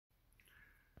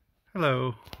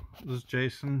Hello, this is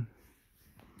Jason,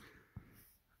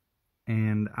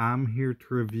 and I'm here to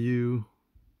review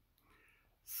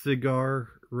cigar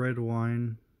red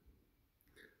wine.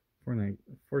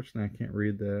 Fortunately, I can't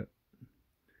read that.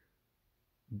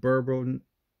 Bourbon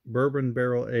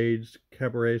barrel aged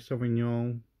Cabaret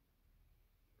Sauvignon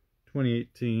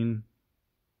 2018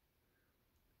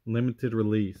 limited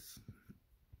release.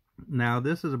 Now,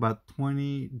 this is about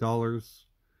 $20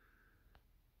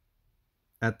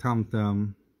 at Tom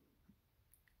Thumb,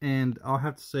 and I'll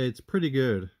have to say it's pretty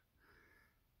good.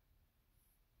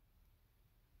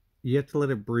 You have to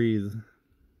let it breathe,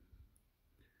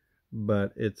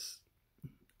 but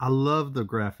I love the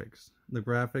graphics. The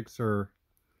graphics are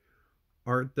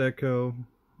Art Deco.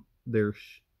 They're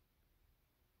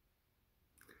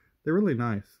really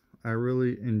nice. I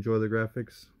really enjoy the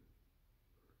graphics.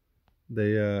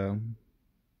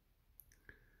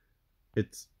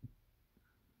 It's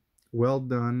well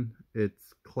done.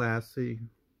 It's classy.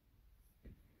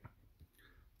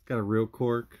 It's got a real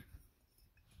cork.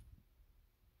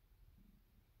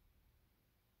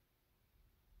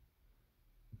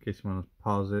 In case you want to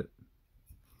pause it.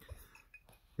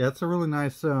 Yeah, it's a really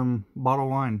nice bottle of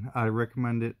wine. I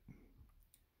recommend it.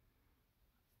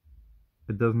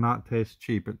 It does not taste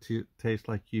cheap. It tastes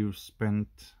like you spent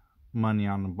money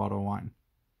on a bottle of wine.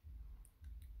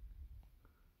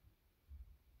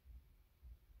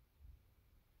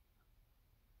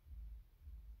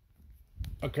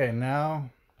 Okay, now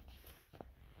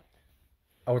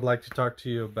I would like to talk to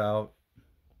you about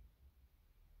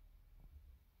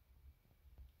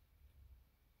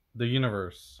the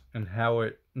universe and how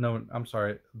it, no, I'm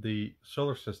sorry, the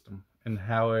solar system and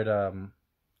how it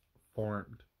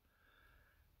formed.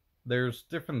 There's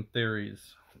different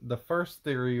theories. The first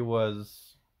theory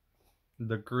was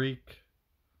the Greek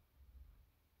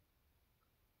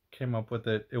came up with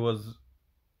it.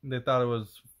 They thought it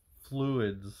was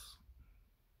fluids.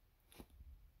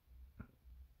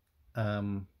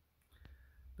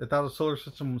 They thought the solar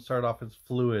system would start off as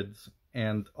fluids,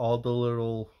 and all the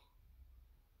little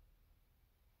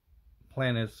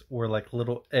planets were like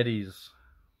little eddies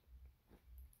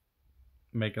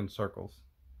making circles.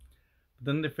 But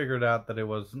then they figured out that it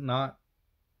was not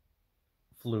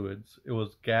fluids, it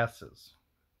was gases.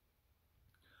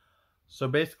 So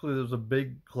basically there was a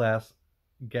big gas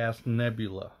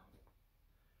nebula,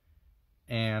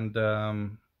 and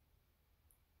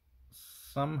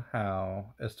somehow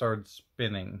it started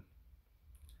spinning.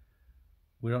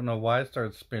 We don't know why it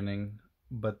started spinning,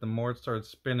 but the more it started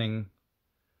spinning,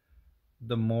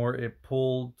 the more it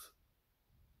pulled,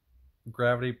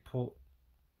 gravity pulled.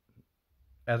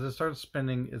 As it started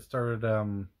spinning, it started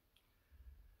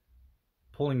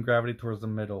pulling gravity towards the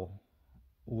middle,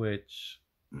 which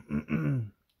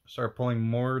started pulling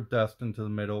more dust into the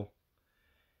middle,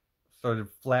 started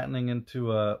flattening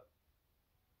into a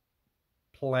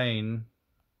plane,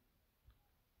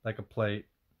 like a plate,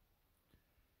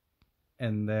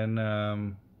 and then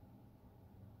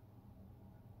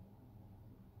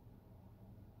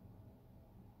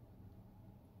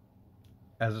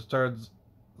as it started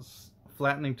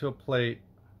flattening to a plate,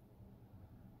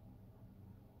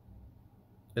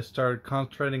 it started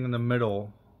concentrating in the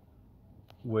middle,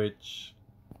 which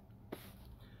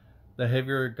the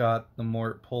heavier it got, the more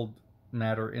it pulled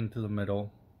matter into the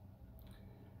middle.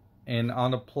 And on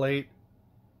the plate,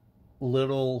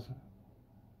 little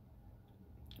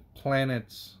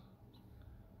planets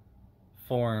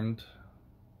formed,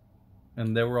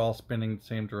 and they were all spinning the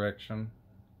same direction.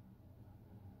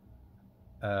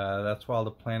 That's why all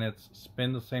the planets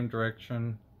spin the same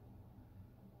direction,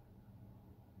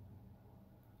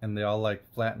 and they all like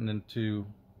flatten into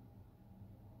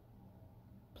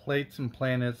plates and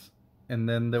planets. And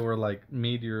then there were like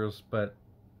meteors, but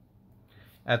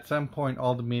at some point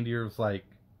all the meteors like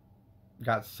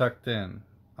got sucked in.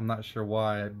 I'm not sure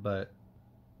why, but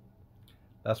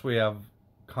that's why we have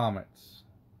comets.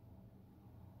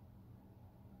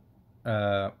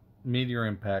 Meteor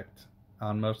impact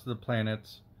on most of the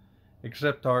planets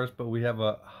except ours, but we have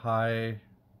a high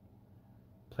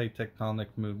plate tectonic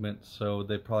movement, so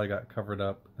they probably got covered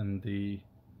up in the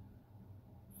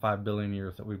 5 billion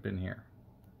years that we've been here.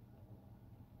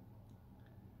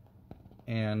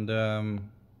 And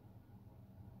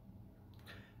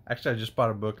actually I just bought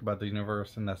a book about the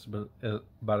universe, and that's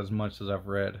about as much as I've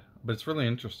read, but it's really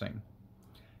interesting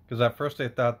because at first I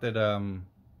thought that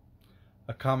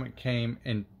a comet came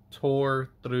and tore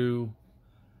through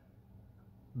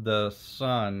the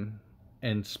sun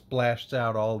and splashed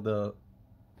out all the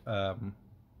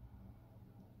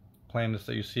planets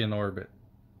that you see in orbit,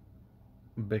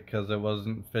 because it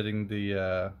wasn't fitting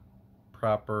the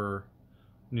proper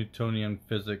Newtonian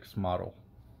physics model.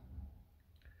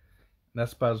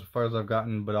 That's about as far as I've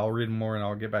gotten, but I'll read more and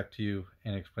I'll get back to you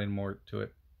and explain more to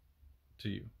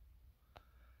you.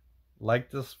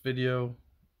 Like this video,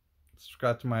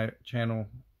 subscribe to my channel,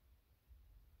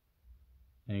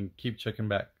 and keep checking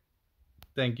back.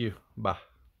 Thank you. Bye.